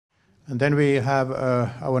And then we have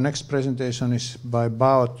our next presentation is by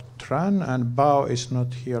Bao Tran, and Bao is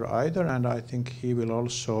not here either, and I think he will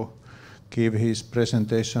also give his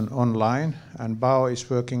presentation online. And Bao is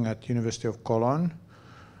working at University of Cologne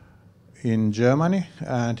in Germany,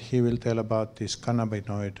 and he will tell about these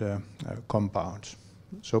cannabinoid compounds.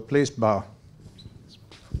 So please, Bao.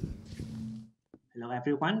 Hello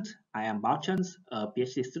everyone, I am Bao Tran, a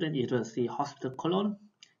PhD student at University Hospital Cologne.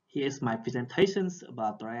 Here is my presentations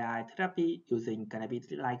about dry eye therapy using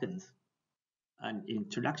cannabinoid ligands. An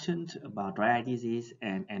introduction about dry eye disease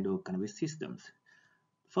and endocannabinoid systems.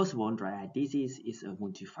 First of all, dry eye disease is a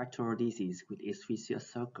multifactorial disease with its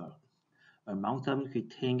vicious circle. Among them, we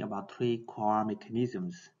think about three core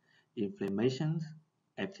mechanisms: inflammations,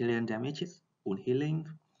 epithelial damages, wound healing,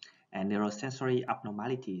 and neurosensory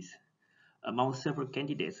abnormalities. Among several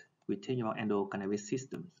candidates, we think about endocannabinoid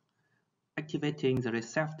systems. Activating the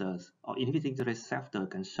receptors or inhibiting the receptor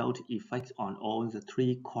can show effects on all the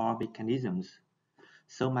three core mechanisms.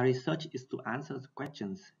 So my research is to answer the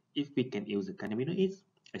questions if we can use the cannabinoids,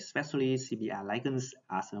 especially CBR ligands,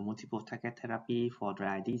 as a multiple target therapy for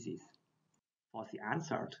dry eye disease. For the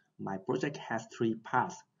answer, my project has three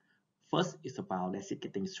parts. First is about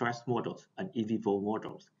desiccating stress models and in vivo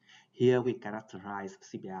models. Here we characterize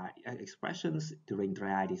CBR expressions during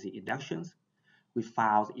dry eye disease inductions. We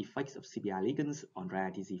found effects of CBR ligands on dry eye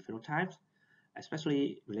disease phenotypes,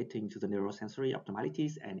 especially relating to the neurosensory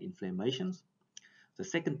abnormalities and inflammations. The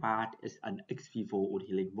second part is an ex vivo wound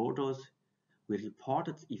healing models. We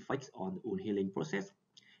reported effects on the wound healing process.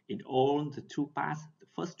 In all the two parts, the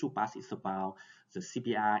first two parts is about the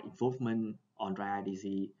CBR involvement on dry eye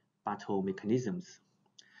disease pathomechanisms.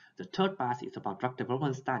 The third part is about drug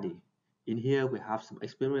development study. In here, we have some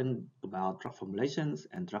experience about drug formulations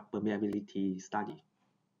and drug permeability study.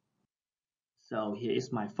 So here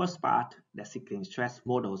is my first part, desiccating stress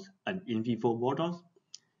models and in vivo models.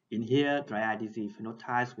 In here, dry eye disease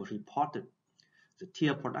phenotypes were reported. The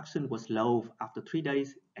tear production was low after 3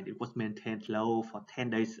 days, and it was maintained low for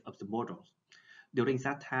 10 days of the models. During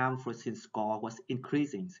that time, fluorescein score was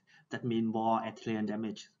increasing. That means more epithelial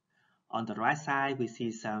damage. On the right side, we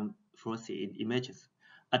see some fluorescein images.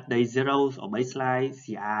 At day 0 or baseline,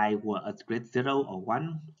 the eye were at grade 0 or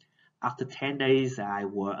 1. After 10 days, the eye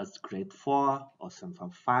were at grade 4 or some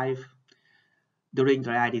from 5. During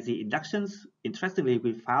dry eye disease inductions, interestingly,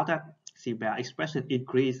 we found that CBR expression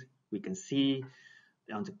increased. We can see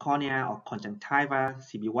on the cornea or conjunctiva,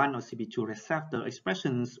 CB1 or CB2 receptor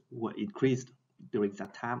expressions were increased during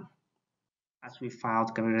that time. As we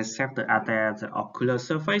found cannabinoid receptor at the ocular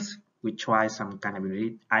surface, we tried some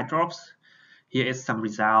cannabinoid eye drops. Here is some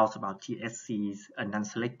results about TSCs, a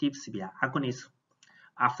non-selective CBR agonist.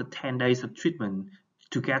 After 10 days of treatment,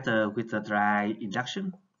 together with the dry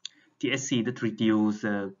induction, TSC that reduced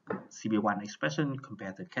CB1 expression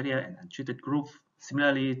compared to carrier and untreated group.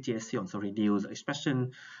 Similarly, TSC also reduced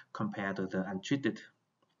expression compared to the untreated.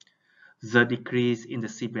 The decrease in the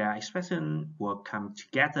CBR expression will come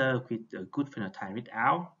together with a good phenotype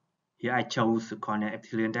readout. Here I chose the corneal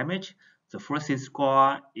epithelial damage. The fluorescein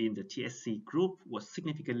score in the TSC group was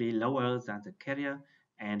significantly lower than the carrier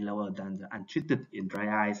and lower than the untreated in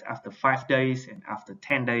dry eyes after 5 days and after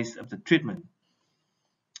 10 days of the treatment.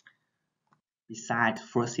 Besides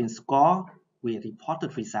fluorescein score, we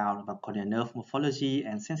reported results about corneal nerve morphology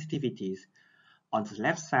and sensitivities. On the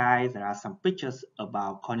left side, there are some pictures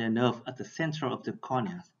about corneal nerve at the center of the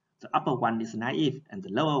cornea. The upper one is naive and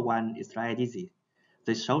the lower one is dry eye disease.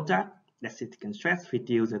 They show that desiccating stress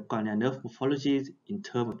reduces the corneal nerve morphology in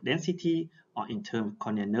terms of density or in terms of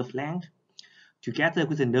corneal nerve length. Together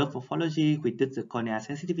with the nerve morphology, we did the corneal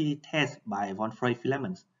sensitivity test by von Freund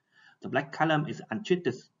filaments. The black column is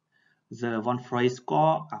untreated. The von Freund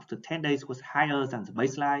score after 10 days was higher than the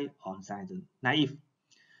baseline or than the naive.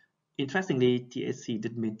 Interestingly, TSC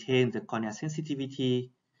did maintain the corneal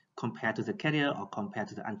sensitivity compared to the carrier or compared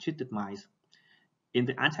to the untreated mice. In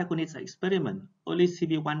the antagonist experiment, only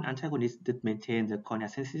CB1 antagonist did maintain the corneal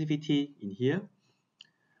sensitivity in here.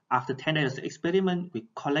 After 10 days of experiment, we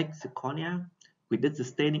collect the cornea, we did the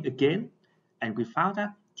staining again, and we found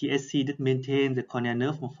that TSC did maintain the corneal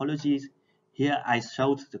nerve morphologies. Here I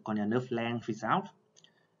showed the corneal nerve length result.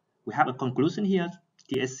 We have a conclusion here.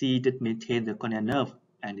 TSC did maintain the corneal nerve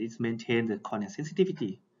and it maintained the corneal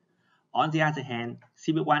sensitivity. On the other hand,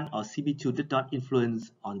 CB1 or CB2 did not influence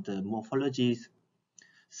on the morphologies.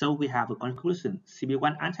 So we have a conclusion.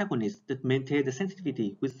 CB1 antagonist did maintain the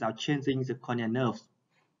sensitivity without changing the corneal nerves.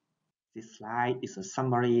 This slide is a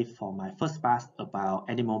summary for my first part about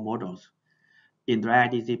animal models. In dry eye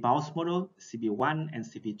disease mouse model, CB1 and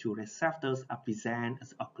CB2 receptors are present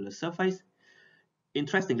as ocular surface.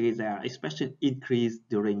 Interestingly, their expression increased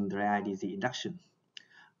during dry eye disease induction.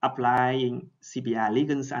 Applying CBR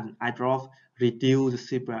ligands and eye drops reduced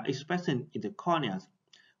CBR expression in the corneas,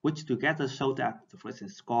 which together showed that the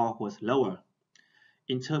fluorescence score was lower.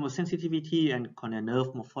 In terms of sensitivity and corneal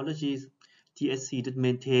nerve morphologies, TSC did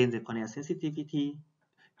maintain the corneal sensitivity.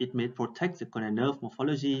 It may protect the corneal nerve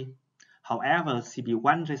morphology. However,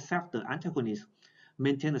 CB1 receptor antagonists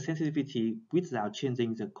maintain the sensitivity without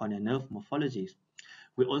changing the corneal nerve morphologies.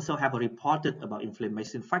 We also have reported about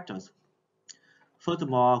inflammation factors.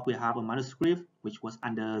 Furthermore, we have a manuscript which was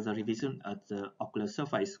under the revision at the ocular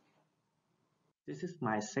surface. This is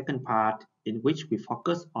my second part in which we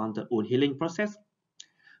focus on the wound healing process.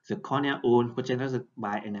 The corneal wound was generated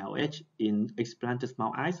by NIOH in explanted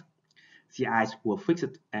small eyes. The eyes were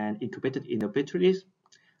fixed and incubated in the petri dish.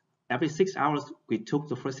 Every 6 hours, we took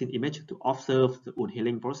the fluorescein image to observe the wound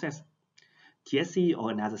healing process. TSC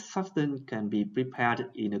or another substance can be prepared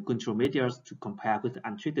in a control measures to compare with the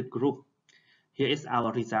untreated group. Here is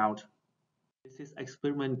our result. This is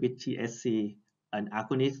experiment with TSC, an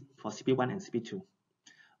agonist for CB1 and CB2.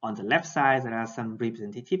 On the left side, there are some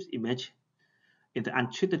representative images. In the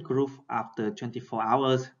untreated group, after 24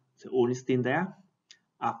 hours, the wound is still there.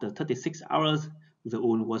 After 36 hours, the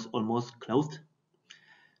wound was almost closed.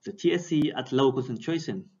 The TSC at low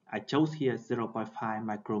concentration, I chose here 0.5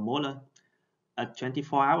 micromolar. At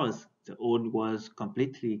 24 hours, the wound was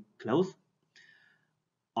completely closed.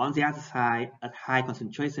 On the other side, at high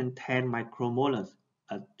concentration, 10 micromolars,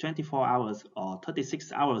 at 24 hours or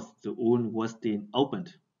 36 hours, the wound was still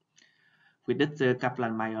opened. We did the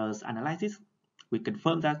Kaplan-Meier analysis. We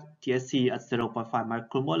confirmed that TSC at 0.5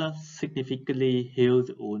 micromolar significantly healed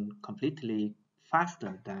the wound completely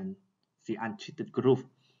faster than the untreated group.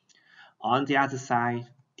 On the other side,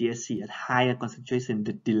 TSC at higher concentration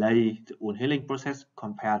did delay the wound healing process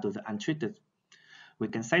compared to the untreated. We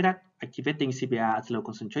can say that activating CBR at low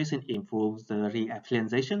concentration improves the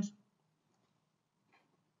reapplicalization.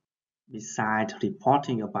 Besides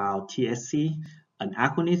reporting about TSC, an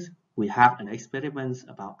agonist, we have an experiment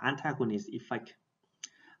about antagonist effect.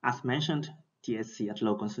 As mentioned, TSC at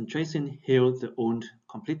low concentration healed the wound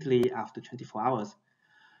completely after 24 hours.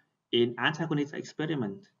 In antagonist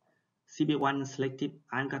experiment, CB1 selective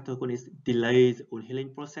antagonist delays the wound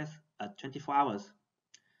healing process at 24 hours.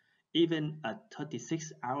 Even at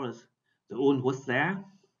 36 hours, the wound was there.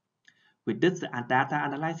 We did the data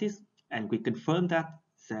analysis and we confirmed that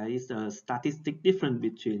there is a statistic difference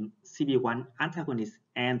between CB1 antagonist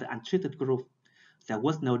and the untreated group. There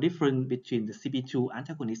was no difference between the CB2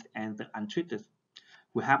 antagonist and the untreated.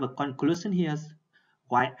 We have a conclusion here.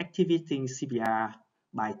 Why activating CBR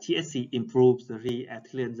by TSC improves the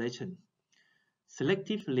reactivation.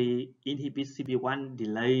 Selectively inhibit CB1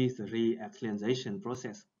 delays the reactivation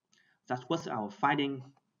process. That was our finding.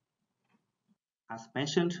 As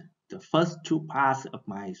mentioned, the first two parts of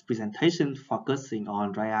my presentation focusing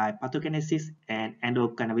on dry eye pathogenesis and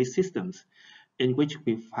endocannabinoid systems, in which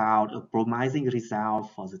we found a promising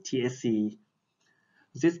result for the TSC.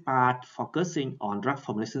 This part focusing on drug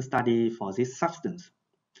formulation study for this substance.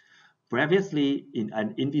 Previously, in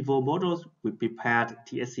an in vivo models, we prepared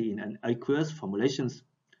TSC in an aqueous formulations.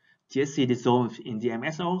 TSC dissolved in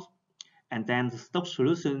DMSO, and then the stock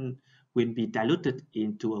solution will be diluted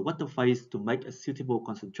into a water phase to make a suitable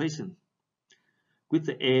concentration. With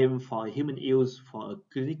the aim for human use for a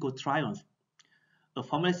clinical trials, a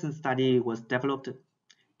formulation study was developed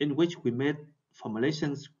in which we made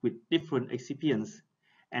formulations with different excipients,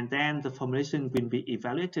 and then the formulation will be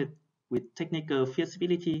evaluated with technical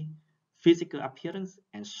feasibility, physical appearance,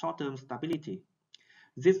 and short-term stability.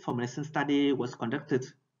 This formulation study was conducted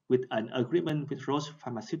with an agreement with Roche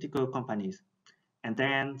pharmaceutical companies. And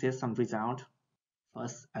then there's some result.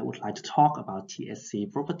 First, I would like to talk about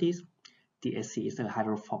TSC properties. TSC is a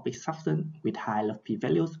hydrophobic substance with high log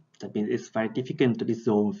p-values. That means it's very difficult to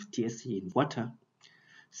dissolve TSC in water.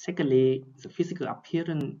 Secondly, the physical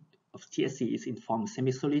appearance of TSC is in form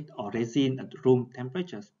semi-solid or resin at room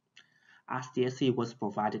temperatures. As TSC was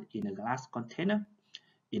provided in a glass container,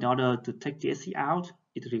 in order to take TSC out,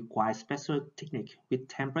 it requires special technique with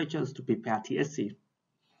temperatures to prepare TSC.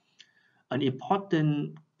 An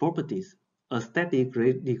important property, a steady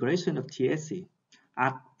degradation of TSC.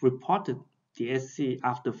 As reported, TSC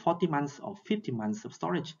after 40 months or 50 months of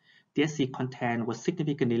storage, TSC content was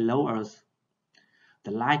significantly lower.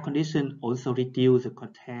 The light condition also reduced the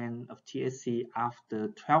content of TSC after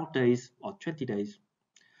 12 days or 20 days.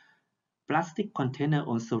 Plastic container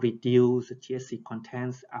also reduce the TSC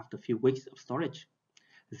contents after a few weeks of storage.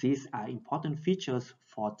 These are important features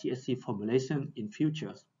for TSC formulation in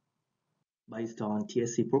future. Based on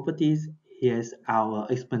TSC properties, Here's our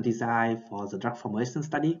experiment design for the drug formulation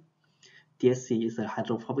study. THC is a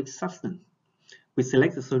hydrophobic substance. We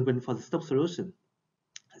select the solvent for the stop solution.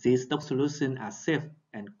 These stop solutions are safe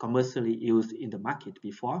and commercially used in the market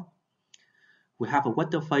before. We have a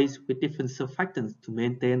water phase with different surfactants to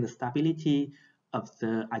maintain the stability of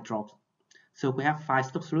the eye drops. So we have 5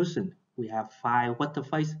 stop solutions. We have 5 water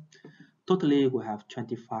phase. Totally, we have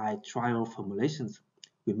 25 trial formulations.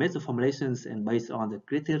 We made the formulations, and based on the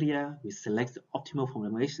criteria, we select the optimal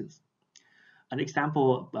formulations. An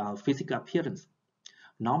example about physical appearance.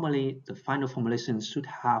 Normally, the final formulation should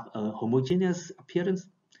have a homogeneous appearance.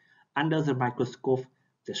 Under the microscope,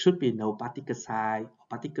 there should be no particle size or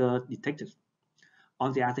particle detected.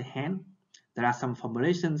 On the other hand, there are some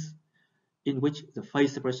formulations in which the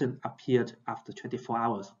phase separation appeared after 24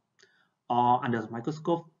 hours. Or under the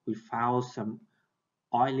microscope, we found some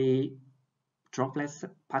oily droplet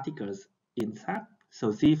particles inside, so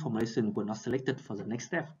these formulations were not selected for the next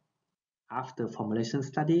step. After formulation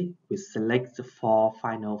study, we select the 4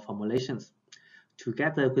 final formulations.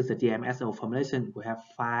 Together with the DMSO formulation, we have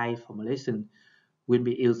 5 formulations will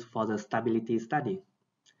be used for the stability study.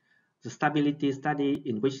 The stability study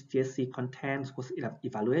in which THC content was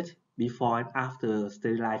evaluated before and after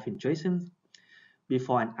sterilized filtration,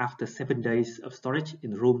 before and after 7 days of storage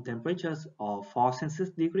in room temperatures or 4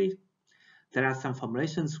 Celsius degrees. There are some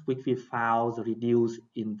formulations which we found reduced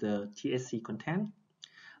in the THC content.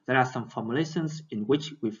 There are some formulations in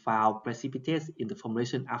which we found precipitates in the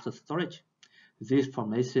formulation after storage. These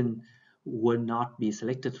formulations will not be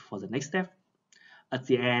selected for the next step. At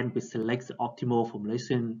the end, we select the optimal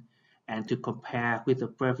formulation and to compare with the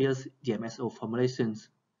previous DMSO formulations.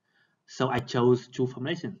 So I chose 2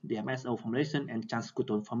 formulations, DMSO formulation and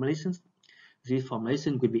transcutone formulations. These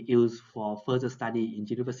formulations will be used for further study in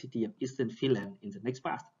University of Eastern Finland in the next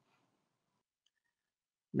part.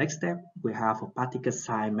 Next step, we have a particle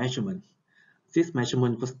size measurement. This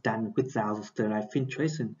measurement was done without sterile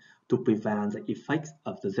filtration to prevent the effects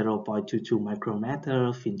of the 0.22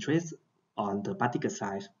 micrometer filtrate on the particle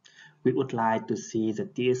size. We would like to see the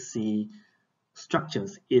THC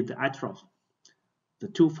structures in the eye drops. The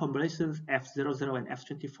 2 formulations F00 and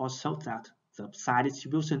F24 show that the size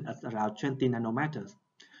distribution is around 20 nanometers,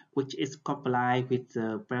 which is compliant with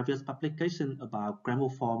the previous publication about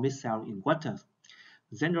gramophone micelle in water.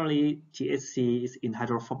 Generally, THC is in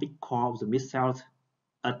hydrophobic core of the micelles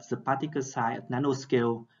at the particle size at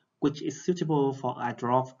nanoscale, which is suitable for eye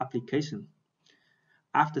drop application.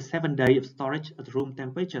 After 7 days of storage at room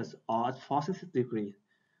temperatures or at 4 Celsius degrees,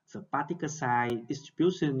 the particle size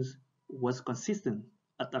distributions was consistent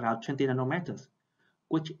at around 20 nanometers,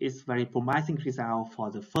 which is very promising result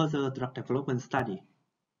for the further drug development study.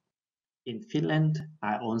 In Finland,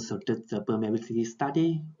 I also did the permeability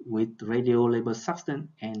study with radio-labeled substance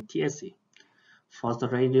and THC. For the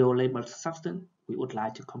radio-labeled substance, we would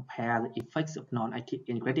like to compare the effects of non-active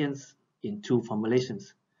ingredients in 2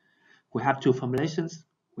 formulations. We have 2 formulations.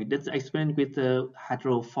 We did the experiment with the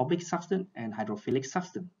hydrophobic substance and hydrophilic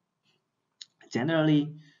substance.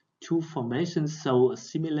 Generally, 2 formulations show a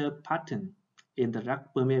similar pattern in the drug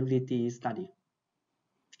permeability study.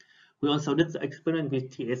 We also did the experiment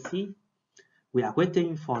with THC. We are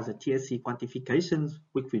waiting for the THC quantifications,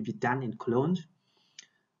 which will be done in Cologne.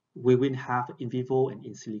 We will have in vivo and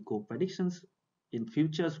in silico predictions. In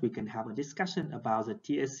futures, we can have a discussion about the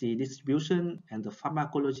THC distribution and the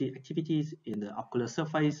pharmacology activities in the ocular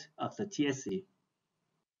surface of the THC.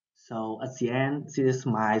 So at the end, this is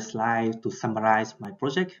my slide to summarize my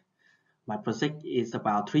project. My project is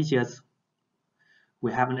about 3 years.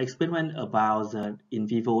 We have an experiment about the in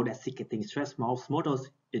vivo desiccating stress mouse models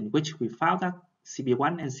in which we found that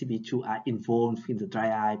CB1 and CB2 are involved in the dry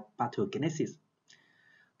eye pathogenesis.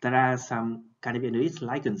 There are some cannabinoid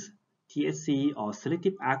ligands, THC or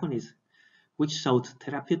selective agonists, which showed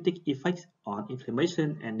therapeutic effects on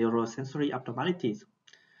inflammation and neurosensory abnormalities.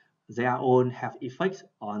 They all have effects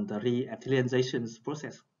on the re-epithelialization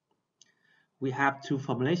process. We have 2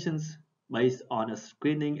 formulations based on a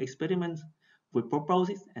screening experiment we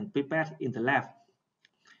proposed and prepared in the lab.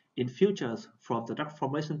 In futures, from the drug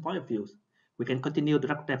formulation point of view, we can continue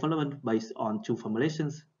drug development based on 2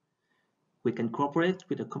 formulations. We can cooperate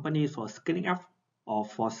with a company for scaling up or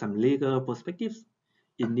for some legal perspectives.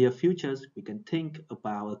 In near futures, we can think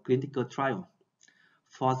about a clinical trial.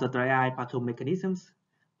 For the dry eye pathomechanisms,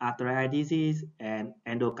 dry eye disease and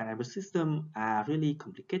endocannabinoid system are really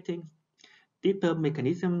complicated. Deeper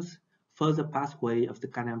mechanisms, further pathway of the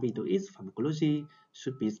cannabinoid pharmacology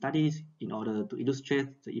should be studied in order to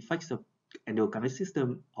illustrate the effects of endocannabinoid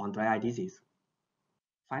system on dry eye disease.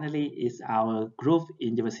 Finally, is our group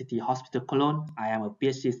in University Hospital Cologne. I am a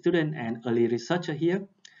PhD student and early researcher here.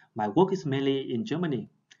 My work is mainly in Germany.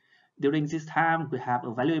 During this time, we have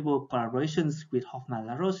valuable collaborations with Hoffmann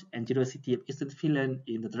La Roche and University of Eastern Finland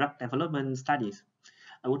in the drug development studies.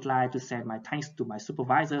 I would like to send my thanks to my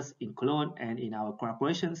supervisors in Cologne and in our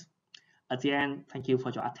collaborations. At the end, thank you for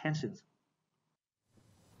your attention.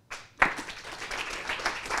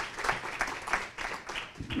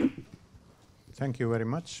 Thank you very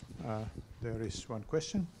much. There is one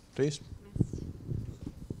question, please.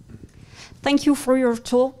 Thank you for your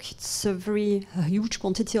talk. It's a very huge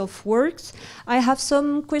quantity of works. I have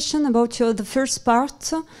some question about the first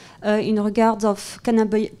part in regard of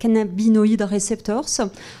cannabinoid receptors.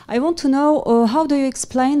 I want to know how do you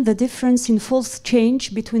explain the difference in fold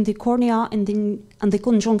change between the cornea and the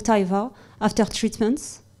conjunctiva after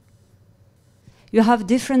treatments? You have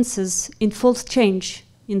differences in fold change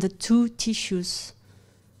in the two tissues.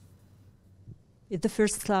 In the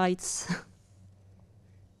first slides.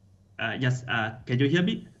 Yes, can you hear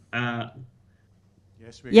me?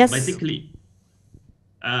 Yes.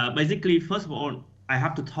 Basically, first of all, I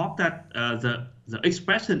have to talk that the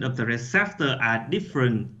expression of the receptor are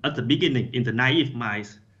different at the beginning in the naive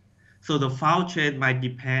mice. So the fold change might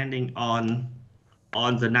depending on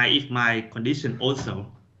the naive mice condition also.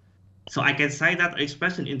 So I can say that the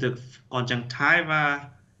expression in the conjunctiva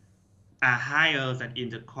are higher than in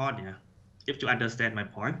the cornea, if you understand my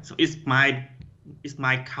point. So it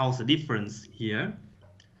might cause a difference here.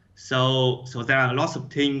 So there are lots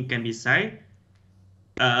of things can be said.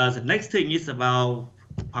 The next thing is about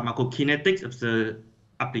pharmacokinetics of the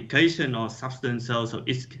application or substance. So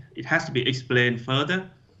it has to be explained further.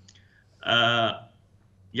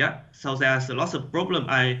 Yeah. So there's a lot of problem.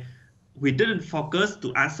 We didn't focus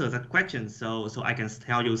to answer that question. So I can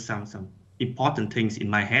tell you some important things in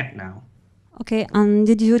my head now. Okay, and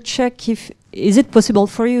did you check is it possible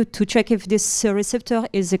for you to check if this receptor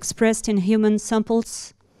is expressed in human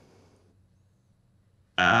samples?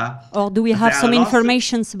 Or do we have some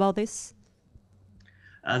information about this?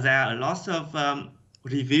 There are lots of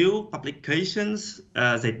review publications.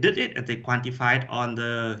 They did it and they quantified on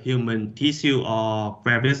the human tissue or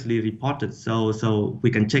previously reported. So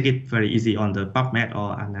we can check it very easy on the PubMed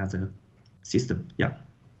or another system. Yeah.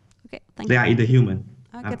 Okay, thank you. They are in the human.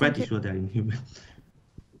 Okay, I'm pretty sure they're in human.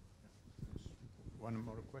 One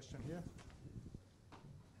more question here.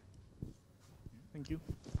 Thank you.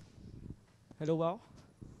 Hello, Bao.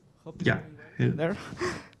 Hope Yeah. you're there.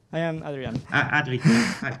 I am Adrian. Adrian.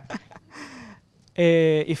 Hi.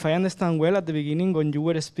 If I understand well, at the beginning, when you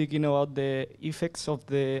were speaking about the effects of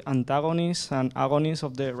the antagonists and agonists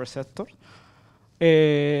of the receptor,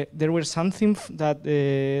 there was something that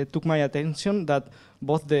took my attention, that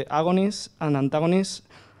both the agonists and antagonists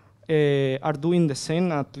are doing the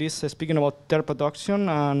same, at least speaking about tear production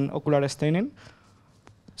and ocular staining.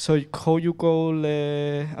 So how you could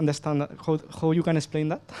understand that, how you can explain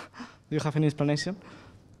that? Do you have any explanation?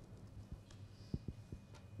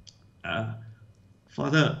 For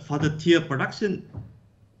the tear production,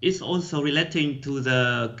 it's also relating to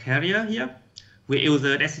the carrier here. We use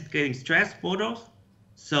the desiccating stress photos,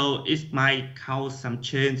 so it might cause some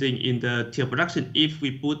changing in the tear production if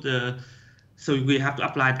we put so we have to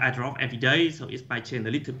apply eye drop every day, so it might change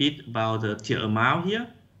a little bit about the tear amount here.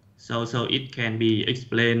 So it can be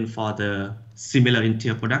explained for the similar in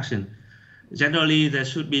tear production. Generally, there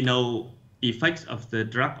should be no effects of the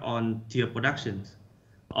drug on tear production,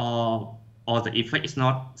 or the effect is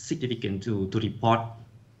not significant to report.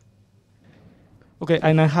 Okay,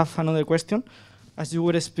 and I have another question. As you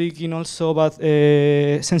were speaking also about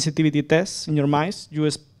sensitivity tests in your mice, you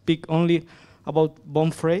speak only about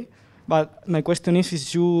bone fray. But my question is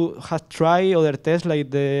if you have tried other tests like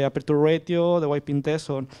the aperture ratio, the wiping test,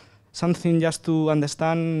 or something just to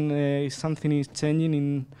understand if something is changing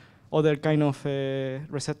in other kind of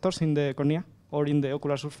receptors in the cornea or in the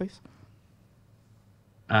ocular surface?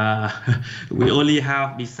 We only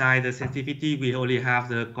have, besides the sensitivity, we only have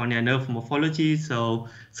the corneal nerve morphology. So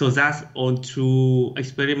that's all through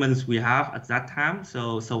experiments we have at that time.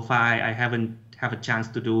 So far I haven't have a chance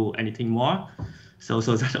to do anything more. So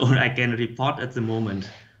that's all I can report at the moment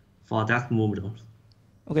for that moment.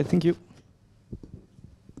 Okay, thank you.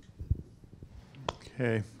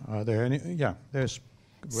 Okay, are there any? Yeah, there's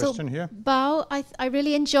a question here. Bao, I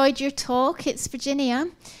really enjoyed your talk. It's Virginia.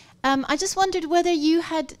 I just wondered whether you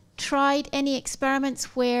had tried any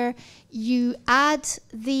experiments where you add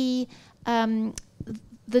the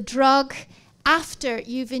drug after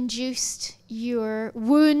you've induced your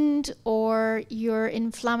wound or your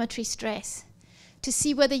inflammatory stress, to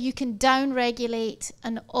see whether you can downregulate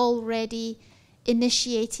an already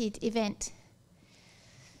initiated event?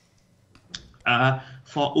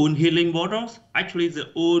 For wound healing models, actually the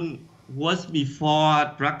wound was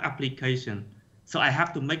before drug application. So I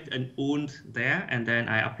have to make an wound there and then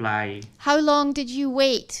I apply. How long did you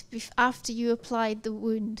wait after you applied the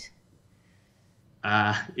wound?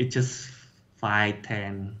 It just 5,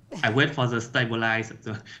 10. I wait for the stabilize.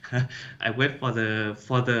 I wait for the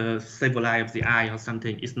stabilize of the eye or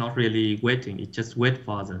something. It's not really waiting. It just wait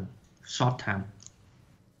for the short time.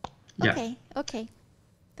 Yeah. Okay. Okay.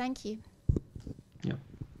 Thank you. Yeah.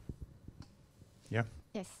 Yeah.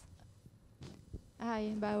 Yes.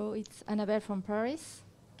 Hi, Bao. It's Annabelle from Paris.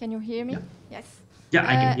 Can you hear me? Yeah. Yes. Yeah,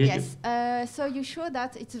 I can hear you. Yes. So you show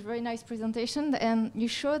that it's a very nice presentation, and you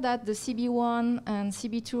show that the CB1 and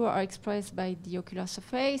CB2 are expressed by the ocular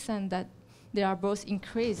surface, and that they are both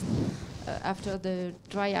increased after the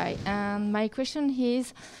dry eye. And my question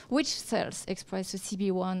is, which cells express the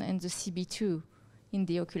CB1 and the CB2 in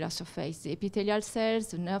the ocular surface? The epithelial cells,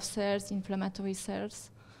 the nerve cells, inflammatory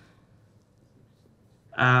cells?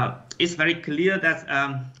 It's very clear that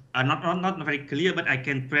not very clear, but I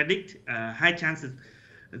can predict high chances.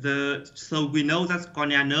 So we know that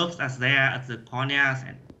cornea nerves are there at the corneas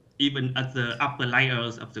and even at the upper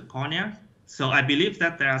layers of the cornea. So I believe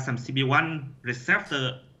that there are some CB1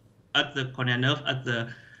 receptor at the cornea nerve at the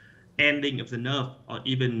ending of the nerve, or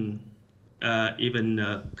even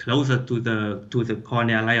closer to the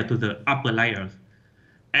cornea layer, to the upper layers.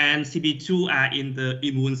 And CB2 are in the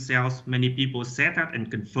immune cells. Many people said that and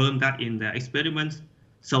confirmed that in their experiments.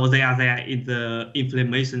 So they are there in the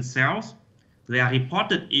inflammation cells. They are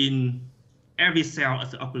reported in every cell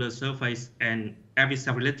at the ocular surface and every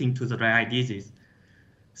cell relating to the dry eye disease.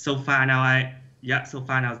 So far now, that's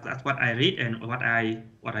what I read and what I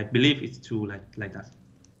believe is true, like that.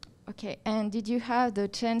 Okay, and did you have the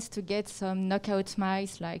chance to get some knockout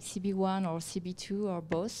mice like CB1 or CB2 or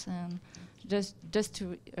both? Just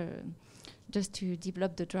to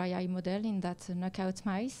develop the dry eye model in that knockout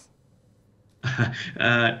mice?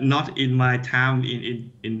 Not in my time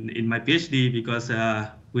in my PhD, because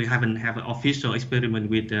we haven't have an official experiment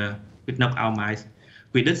with knockout mice.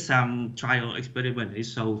 We did some trial experiment. It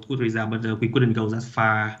showed good result, but we couldn't go that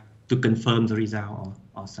far to confirm the result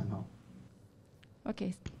or somehow.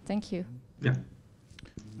 Okay, thank you. Yeah.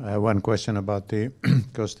 I have one question about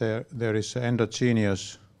because there is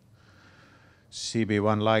endogenous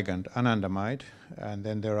CB1 ligand anandamide, and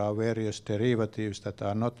then there are various derivatives that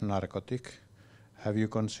are not narcotic. Have you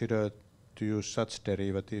considered to use such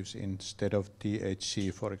derivatives instead of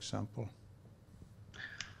THC, for example?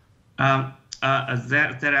 There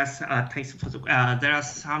are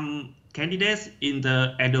some candidates in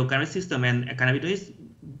the endocrine system and cannabinoids,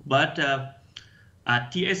 but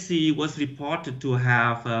THC was reported to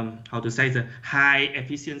have the high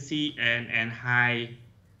efficiency and high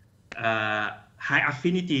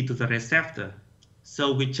affinity to the receptor.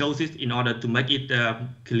 So we chose it in order to make it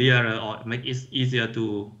clearer or make it easier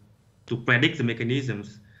to predict the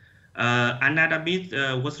mechanisms.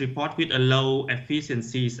 Anandamide was reported with a low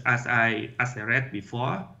efficiencies as I read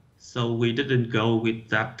before, so we didn't go with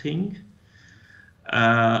that thing.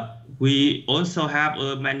 We also have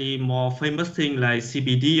many more famous things like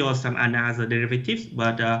CBD or some other derivatives,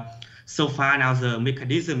 but so far now the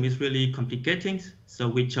mechanism is really complicating, so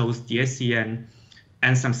we chose THC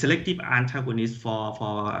and some selective antagonists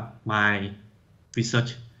for my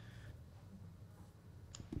research.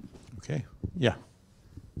 Okay, yeah.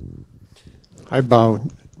 Hi, Bao.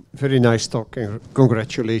 Very nice talk.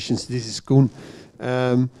 Congratulations. This is Koen.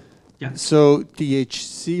 Yeah. So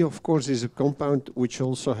THC, of course, is a compound which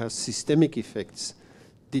also has systemic effects.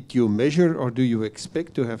 Did you measure or do you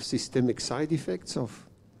expect to have systemic side effects of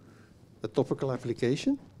a topical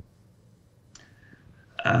application?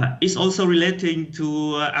 It's also relating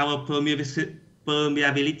to our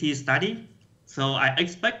permeability study. So I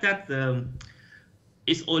expect that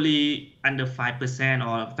it's only under 5%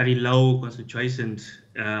 or very low concentrations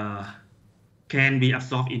can be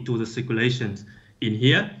absorbed into the circulations in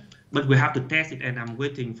here. But we have to test it, and I'm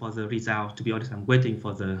waiting for the result. To be honest, I'm waiting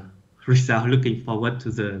for the result, looking forward to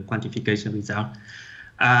the quantification result.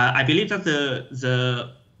 I believe that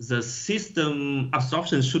the system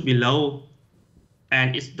absorption should be low,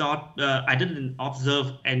 and it's not. I didn't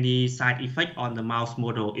observe any side effect on the mouse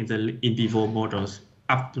model in the in vivo models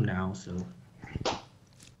up to now. So,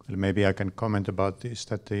 well, maybe I can comment about this.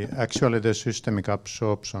 That actually the systemic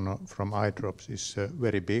absorption from eye drops is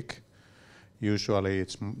very big. Usually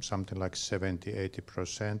it's something like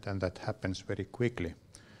 70–80%, and that happens very quickly.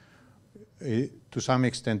 To some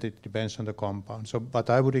extent, it depends on the compound. So,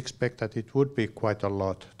 but I would expect that it would be quite a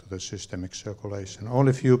lot to the systemic circulation.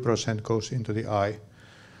 Only few % goes into the eye.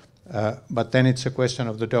 But then it's a question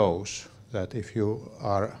of the dose, that if you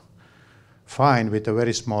are fine with a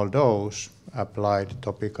very small dose applied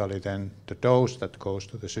topically, then the dose that goes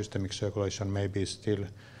to the systemic circulation may be still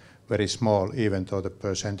very small, even though the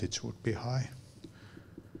percentage would be high.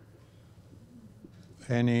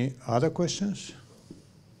 Any other questions?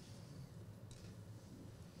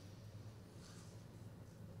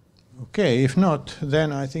 Okay, if not,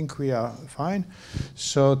 then I think we are fine.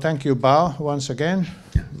 So thank you, Bao, once again.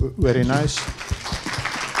 Very nice.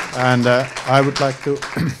 And I would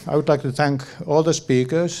like to thank all the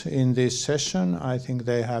speakers in this session. I think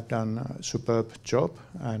they have done a superb job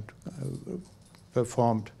and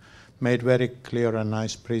made very clear and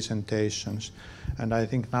nice presentations. And I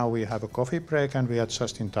think now we have a coffee break, and we are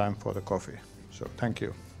just in time for the coffee. So thank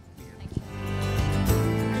you.